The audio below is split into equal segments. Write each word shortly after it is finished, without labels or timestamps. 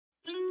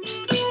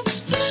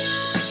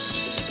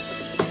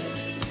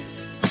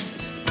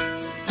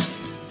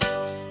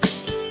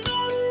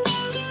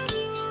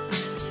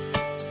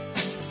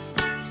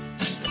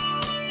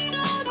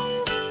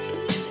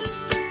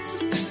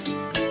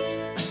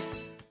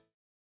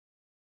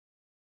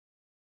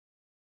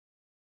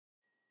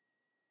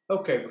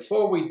Okay,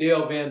 before we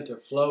delve into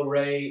flow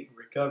rate,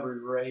 recovery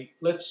rate,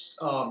 let's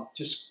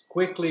just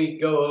quickly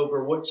go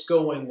over what's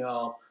going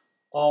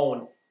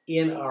on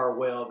in our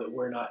well that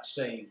we're not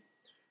seeing.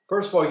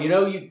 First of all,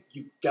 you've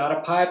got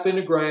a pipe in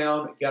the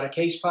ground, you've got a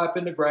case pipe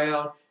in the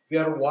ground,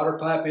 you've got a water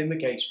pipe in the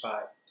case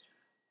pipe.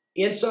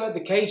 Inside the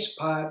case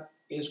pipe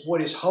is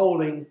what is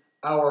holding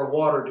our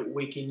water that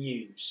we can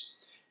use.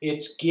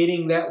 It's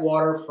getting that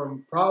water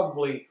from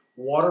probably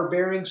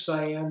water-bearing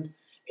sand,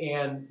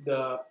 and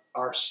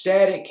our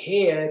static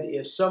head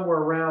is somewhere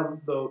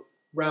around the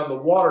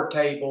water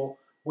table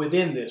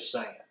within this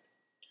sand.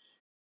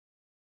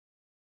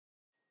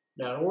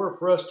 Now, in order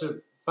for us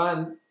to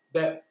find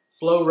that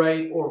flow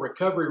rate or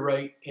recovery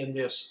rate in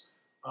this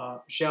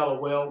shallow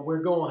well,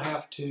 we're going to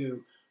have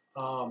to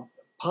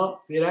pump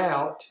it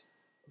out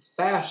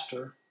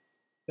faster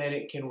than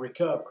it can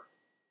recover.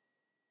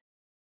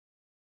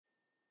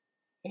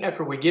 And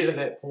after we get to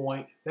that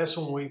point, that's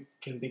when we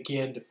can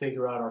begin to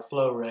figure out our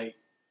flow rate.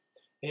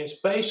 And it's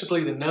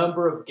basically the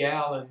number of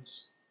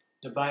gallons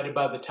divided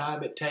by the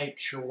time it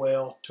takes your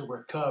well to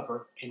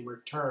recover and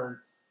return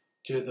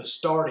to the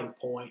starting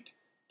point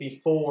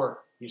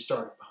before you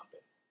started pumping.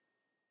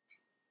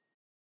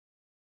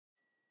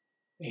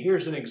 And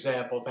here's an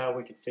example of how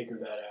we can figure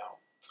that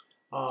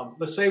out.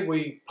 Let's say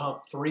we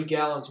pump 3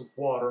 gallons of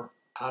water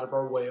out of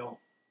our well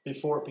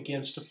before it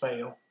begins to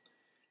fail,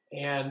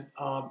 and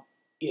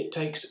it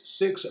takes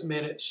 6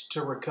 minutes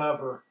to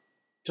recover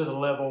to the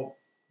level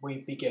we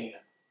began.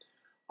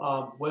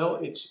 Well,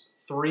 it's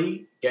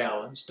 3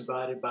 gallons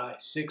divided by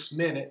 6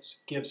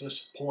 minutes gives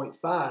us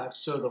 0.5,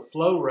 so the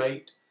flow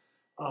rate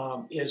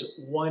is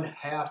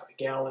 1/2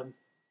 gallon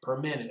per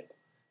minute.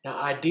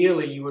 Now,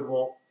 ideally, you would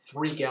want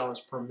 3 gallons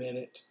per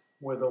minute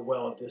with a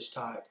well of this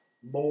type.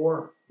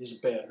 More is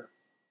better.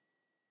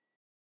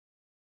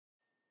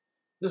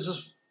 This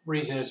is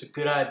reason it's a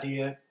good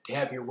idea to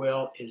have your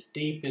well as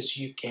deep as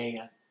you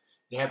can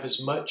and have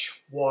as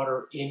much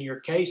water in your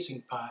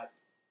casing pipe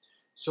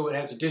so it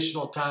has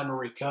additional time to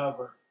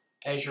recover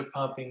as you're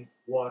pumping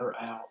water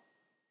out.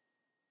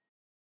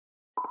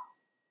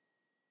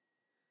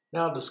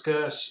 Now I'll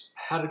discuss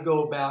how to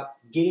go about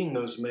getting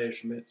those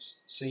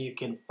measurements so you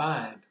can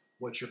find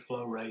what your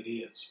flow rate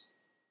is.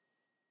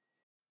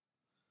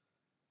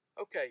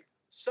 Okay,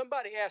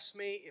 somebody asked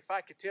me if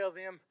I could tell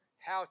them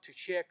how to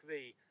check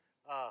the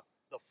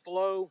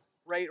flow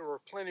rate or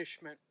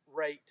replenishment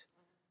rate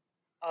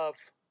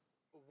of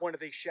one of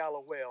these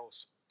shallow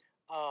wells.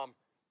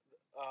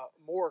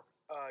 More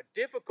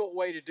difficult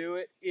way to do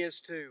it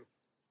is to,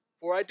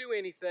 before I do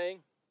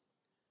anything,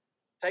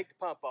 take the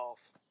pump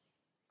off,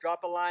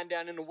 drop a line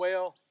down in the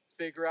well,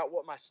 figure out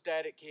what my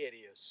static head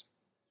is.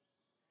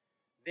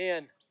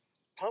 Then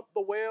pump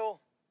the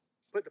well,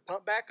 put the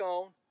pump back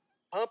on,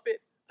 pump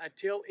it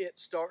until it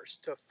starts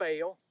to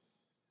fail,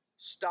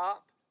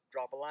 stop,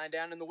 drop a line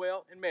down in the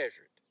well, and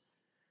measure it.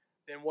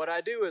 Then what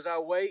I do is I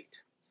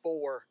wait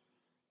for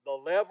the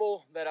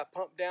level that I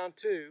pumped down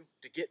to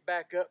get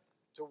back up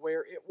to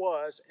where it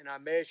was, and I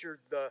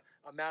measured the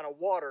amount of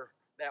water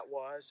that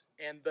was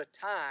and the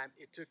time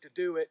it took to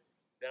do it.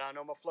 Then I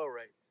know my flow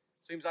rate.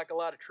 Seems like a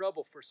lot of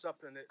trouble for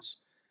something that's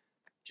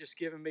just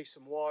giving me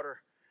some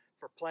water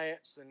for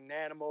plants and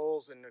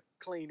animals and to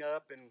clean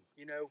up and,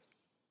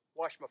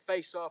 wash my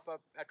face off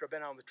after I've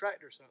been on the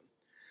tractor or something.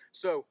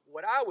 So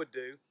what I would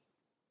do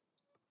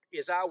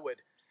is I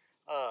would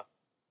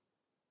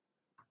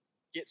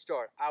get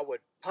started. I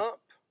would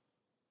pump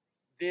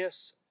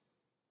this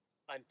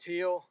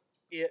until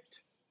it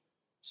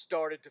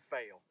started to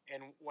fail.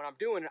 And when I'm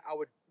doing it, I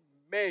would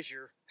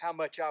measure how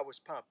much I was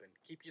pumping.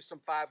 Keep you some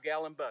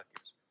 5-gallon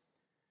buckets.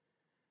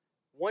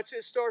 Once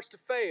it starts to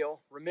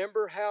fail,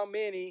 remember how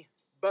many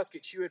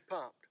buckets you had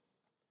pumped.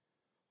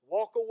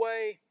 Walk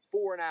away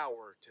for an hour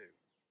or two.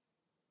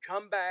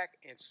 Come back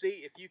and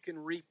see if you can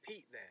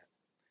repeat that.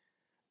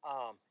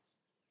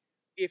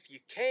 If you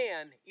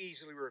can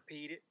easily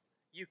repeat it,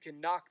 you can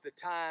knock the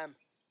time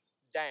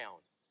down.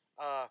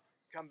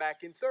 Come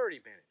back in 30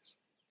 minutes.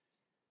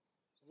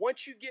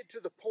 Once you get to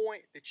the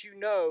point that you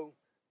know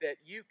that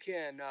you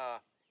can,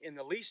 in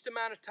the least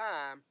amount of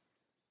time,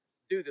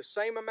 do the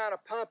same amount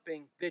of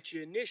pumping that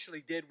you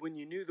initially did when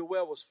you knew the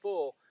well was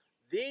full,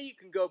 then you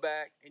can go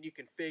back and you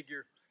can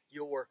figure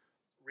your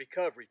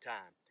recovery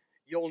time.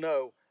 You'll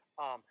know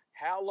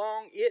how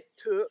long it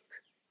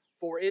took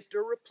for it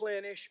to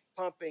replenish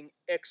pumping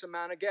X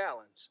amount of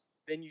gallons.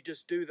 Then you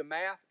just do the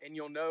math and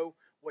you'll know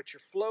what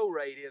your flow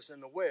rate is in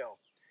the well.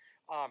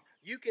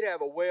 You could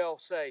have a well,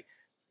 say,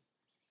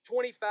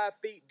 25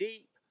 feet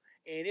deep,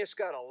 and it's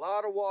got a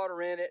lot of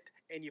water in it,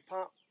 and you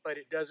pump, but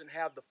it doesn't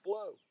have the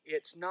flow.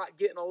 It's not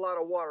getting a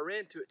lot of water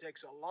into it. It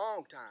takes a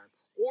long time.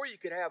 Or you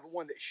could have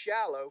one that's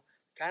shallow,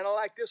 kind of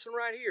like this one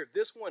right here.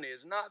 This one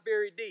is not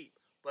very deep,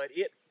 but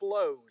it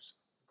flows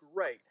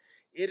great.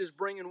 It is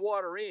bringing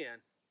water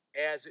in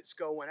as it's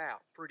going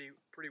out pretty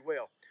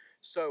well.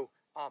 So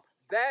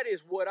that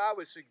is what I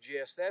would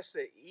suggest. That's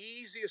the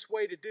easiest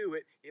way to do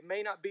it. It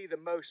may not be the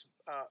most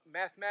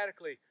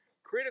mathematically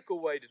critical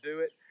way to do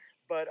it,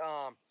 but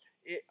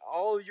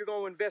all you're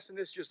going to invest in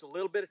this is just a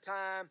little bit of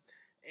time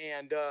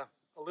and a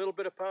little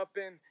bit of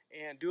pumping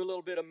and do a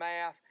little bit of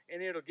math,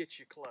 and it'll get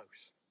you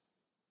close.